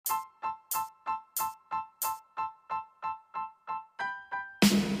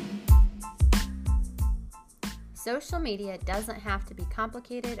Social media doesn't have to be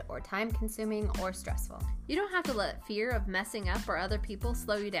complicated or time-consuming or stressful. You don't have to let fear of messing up or other people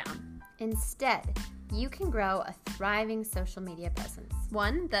slow you down. Instead, you can grow a thriving social media presence.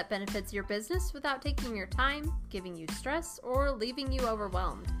 One that benefits your business without taking your time, giving you stress, or leaving you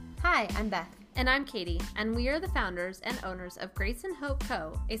overwhelmed. Hi, I'm Beth. And I'm Katie, and we are the founders and owners of Grace and Hope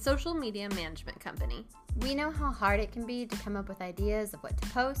Co., a social media management company. We know how hard it can be to come up with ideas of what to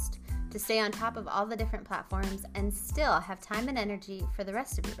post, to stay on top of all the different platforms, and still have time and energy for the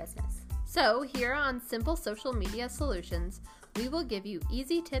rest of your business. So here on Simple Social Media Solutions, we will give you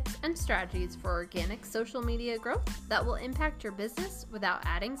easy tips and strategies for organic social media growth that will impact your business without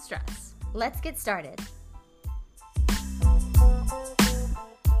adding stress. Let's get started.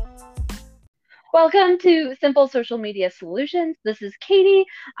 Welcome to Simple Social Media Solutions. This is Katie.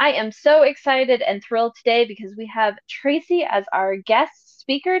 I am so excited and thrilled today because we have Traci as our guest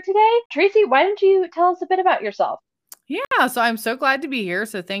speaker today. Traci, why don't you tell us a bit about yourself? Yeah, so I'm so glad to be here.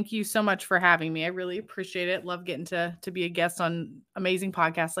 So thank you so much for having me. I really appreciate it. Love getting to be a guest on amazing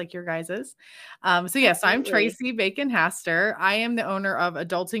podcasts like your guys's. So yes, I'm Traci Bakenhaster. I am the owner of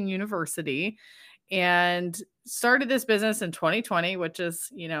Adulting University and started this business in 2020, which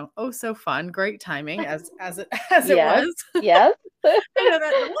is, oh so fun, great timing as it was. Yes. I know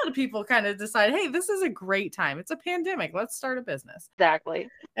that a lot of people kind of decide, hey, this is a great time. It's a pandemic. Let's start a business. Exactly.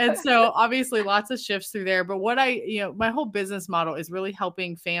 And so obviously lots of shifts through there. But what my whole business model is really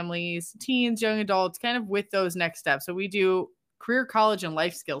helping families, teens, young adults kind of with those next steps. So we do career, college, and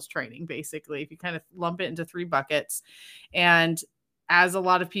life skills training, basically, if you kind of lump it into three buckets. And as a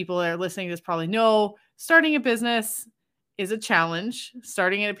lot of people that are listening to this probably know, starting a business is a challenge.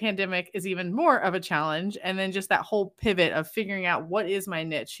 Starting in a pandemic is even more of a challenge. And then just that whole pivot of figuring out what is my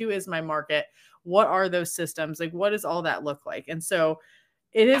niche, who is my market, what are those systems, like what does all that look like? And so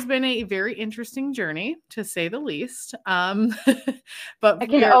it has been a very interesting journey, to say the least. But I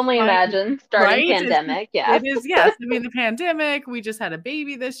can only imagine starting right? pandemic. It is, yes. I mean, the pandemic, we just had a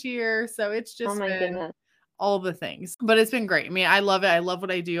baby this year. So it's just goodness. All the things, but it's been great. I mean, I love it. I love what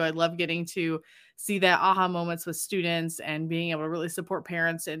I do. I love getting to see that aha moments with students and being able to really support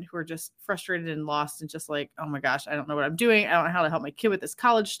parents and who are just frustrated and lost and just like, oh my gosh, I don't know what I'm doing. I don't know how to help my kid with this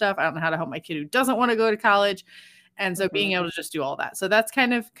college stuff. I don't know how to help my kid who doesn't want to go to college. And so being able to just do all that. So that's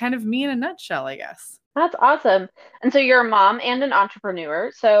kind of me in a nutshell, I guess. That's awesome. And so you're a mom and an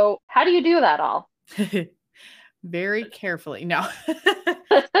entrepreneur. So how do you do that all? Very carefully. No.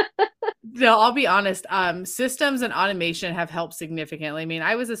 No, I'll be honest. Systems and automation have helped significantly. I mean,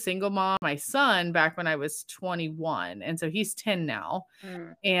 I was a single mom, my son back when I was 21. And so he's 10 now.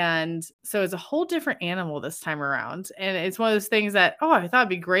 And so it's a whole different animal this time around. And it's one of those things that, I thought it'd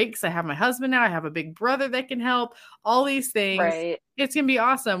be great because I have my husband now. I have a big brother that can help, all these things. Right. It's going to be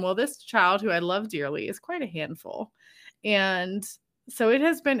awesome. Well, this child who I love dearly is quite a handful. And so it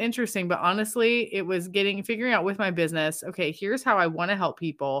has been interesting, but honestly, it was figuring out with my business, okay, here's how I want to help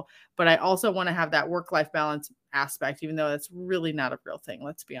people, but I also want to have that work-life balance aspect, even though that's really not a real thing,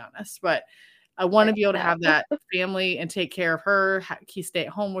 let's be honest. But I want to be able to have that family and take care of her, stay at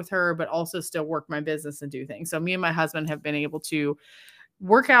home with her, but also still work my business and do things. So me and my husband have been able to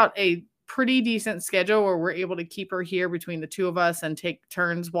work out a pretty decent schedule where we're able to keep her here between the two of us and take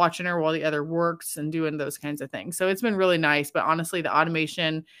turns watching her while the other works and doing those kinds of things. So it's been really nice, but honestly, the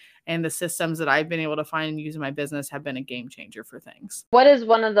automation and the systems that I've been able to find and use in my business have been a game changer for things. What is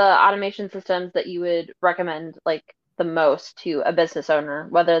one of the automation systems that you would recommend like the most to a business owner,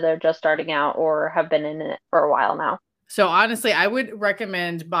 whether they're just starting out or have been in it for a while now? So honestly, I would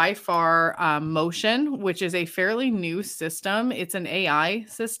recommend by far Motion, which is a fairly new system. It's an AI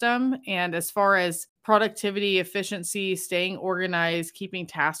system. And as far as productivity, efficiency, staying organized, keeping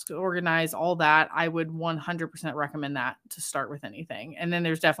tasks organized, all that, I would 100% recommend that to start with anything. And then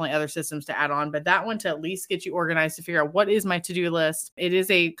there's definitely other systems to add on, but that one to at least get you organized to figure out what is my to-do list. It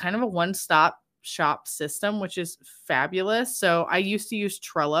is a kind of a one-stop shop system, which is fabulous. So I used to use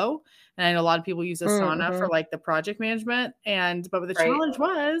Trello. And I know a lot of people use Asana for like the project management. But the challenge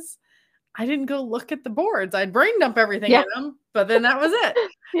was I didn't go look at the boards. I'd brain dump everything in them, but then that was it.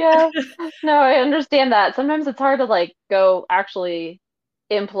 Yeah. No, I understand that. Sometimes it's hard to like go actually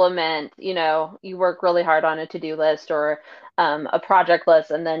implement, you work really hard on a to-do list or a project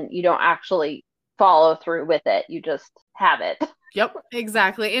list, and then you don't actually follow through with it. You just have it. Yep,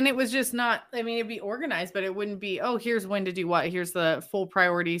 exactly. And it was just not, it'd be organized, but it wouldn't be, here's when to do what. Here's the full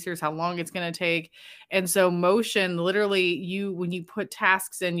priorities. Here's how long it's going to take. And so Motion, literally when you put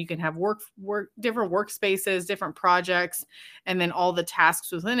tasks in, you can have work, different workspaces, different projects, and then all the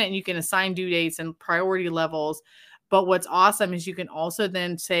tasks within it. And you can assign due dates and priority levels. But what's awesome is you can also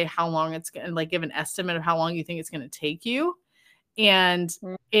then say how long it's going to, like, give an estimate of how long you think it's going to take you. And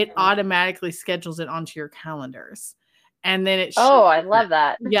it automatically schedules it onto your calendars. And then it Oh, I love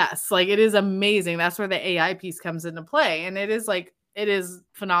that. Yes, like, it is amazing. That's where the AI piece comes into play. And it is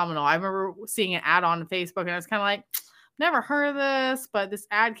phenomenal. I remember seeing an ad on Facebook and I was kind of like, never heard of this, but this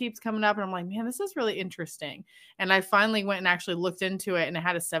ad keeps coming up and I'm like, man, this is really interesting. And I finally went and actually looked into it and it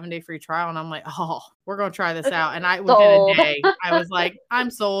had a 7-day free trial. And I'm like, oh, we're going to try this out. And within a day, I was like,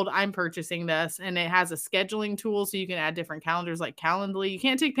 I'm sold. I'm purchasing this. And it has a scheduling tool so you can add different calendars like Calendly. You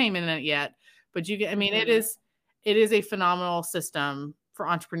can't take payment in it yet, but you can, I mean, it is a phenomenal system for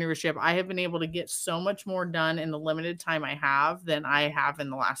entrepreneurship. I have been able to get so much more done in the limited time I have than I have in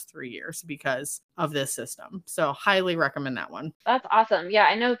the last 3 years because of this system. So highly recommend that one. That's awesome. Yeah,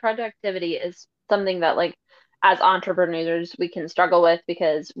 I know productivity is something that, like, as entrepreneurs, we can struggle with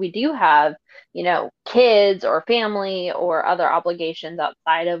because we do have, kids or family or other obligations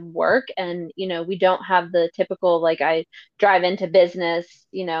outside of work. And, we don't have the typical, like, I drive into business,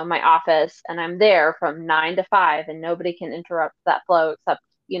 my office, and I'm there from 9 to 5 and nobody can interrupt that flow except,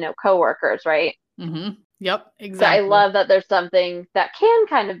 coworkers, right? Mm-hmm. Yep, So exactly. I love that there's something that can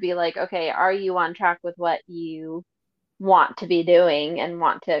kind of be like, okay, are you on track with what you want to be doing and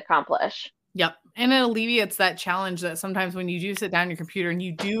want to accomplish? Yep. And it alleviates that challenge that sometimes when you do sit down your computer and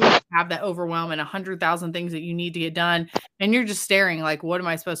you do have that overwhelm and 100,000 things that you need to get done and you're just staring like, what am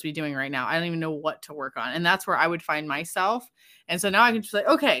I supposed to be doing right now? I don't even know what to work on. And that's where I would find myself. And so now I can just say,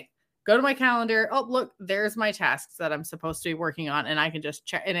 okay, go to my calendar. Oh, look, there's my tasks that I'm supposed to be working on. And I can just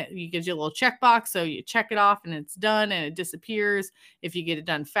check, and it gives you a little checkbox. So you check it off and it's done and it disappears. If you get it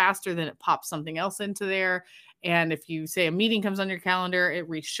done faster, then it pops something else into there. And if you say a meeting comes on your calendar, it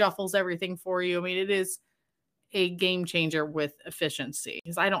reshuffles everything for you. I mean, it is a game changer with efficiency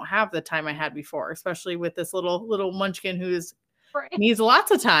because I don't have the time I had before, especially with this little munchkin who's needs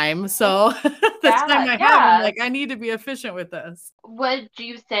lots of time. So the time I have, I'm like, I need to be efficient with this. Would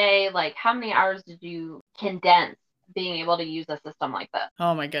you say, like, how many hours did you condense being able to use a system like this?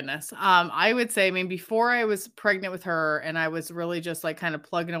 Oh my goodness. I would say, I mean, before I was pregnant with her and I was really just like kind of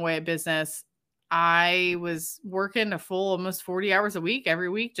plugging away at business, I was working a full almost 40 hours a week, every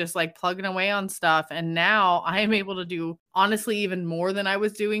week, just like plugging away on stuff. And now I am able to do honestly even more than I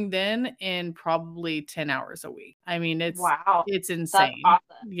was doing then in probably 10 hours a week. I mean, it's insane. That's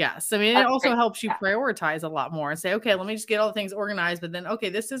awesome. Yes. I mean, it also helps you prioritize a lot more and say, okay, let me just get all the things organized. But then, okay,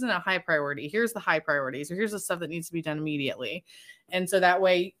 this isn't a high priority. Here's the high priorities, or here's the stuff that needs to be done immediately. And so that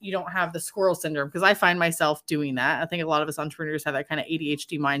way you don't have the squirrel syndrome, because I find myself doing that. I think a lot of us entrepreneurs have that kind of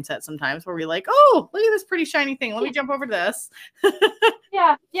ADHD mindset sometimes where we're like, oh, look at this pretty shiny thing. Let me jump over to this.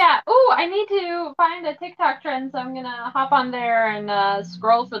 Yeah. Oh, I need to find a TikTok trend, so I'm going to hop on there and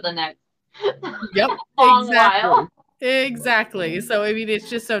scroll for the next long while. Exactly. So, I mean, it's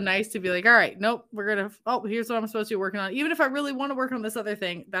just so nice to be like, all right, nope, here's what I'm supposed to be working on. Even if I really want to work on this other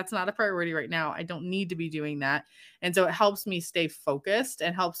thing, that's not a priority right now. I don't need to be doing that. And so it helps me stay focused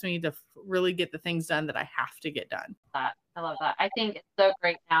and helps me to really get the things done that I have to get done. I love that. I think it's so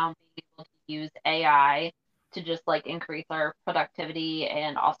great now being able to use AI to just like increase our productivity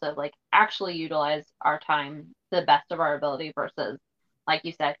and also like actually utilize our time to the best of our ability versus, like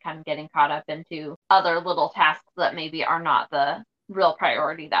you said, kind of getting caught up into other little tasks that maybe are not the real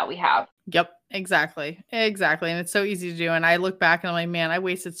priority that we have. Yep, exactly. And it's so easy to do. And I look back and I'm like, man, I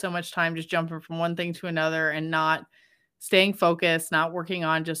wasted so much time just jumping from one thing to another and not staying focused, not working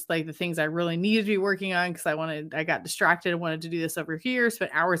on just like the things I really needed to be working on because I got distracted and wanted to do this over here,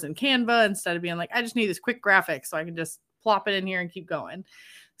 spent hours in Canva instead of being like, I just need this quick graphic so I can just plop it in here and keep going.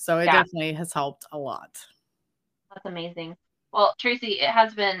 So it definitely has helped a lot. That's amazing. Well, Traci, it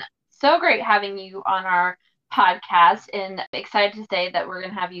has been so great having you on our podcast, and excited to say that we're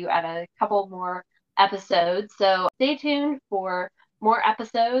going to have you at a couple more episodes. So stay tuned for more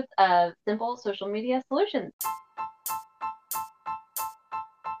episodes of Simple Social Media Solutions.